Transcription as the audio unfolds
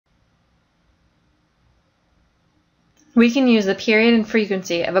We can use the period and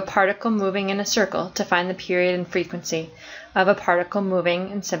frequency of a particle moving in a circle to find the period and frequency of a particle moving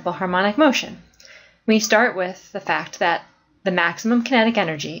in simple harmonic motion. We start with the fact that the maximum kinetic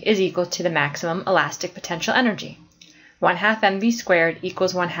energy is equal to the maximum elastic potential energy. 1/2 mv squared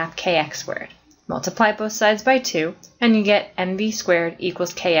equals 1/2 kx squared. Multiply both sides by 2, and you get mv squared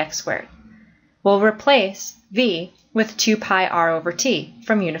equals kx squared. We'll replace v with 2 pi r over t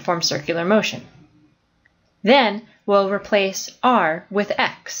from uniform circular motion. Then we'll replace r with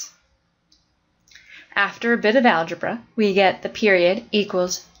x. After a bit of algebra, we get the period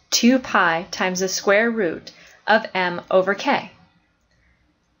equals 2 pi times the square root of m over k.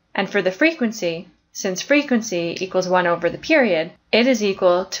 And for the frequency, since frequency equals 1 over the period, it is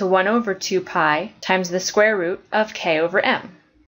equal to 1 over 2 pi times the square root of k over m.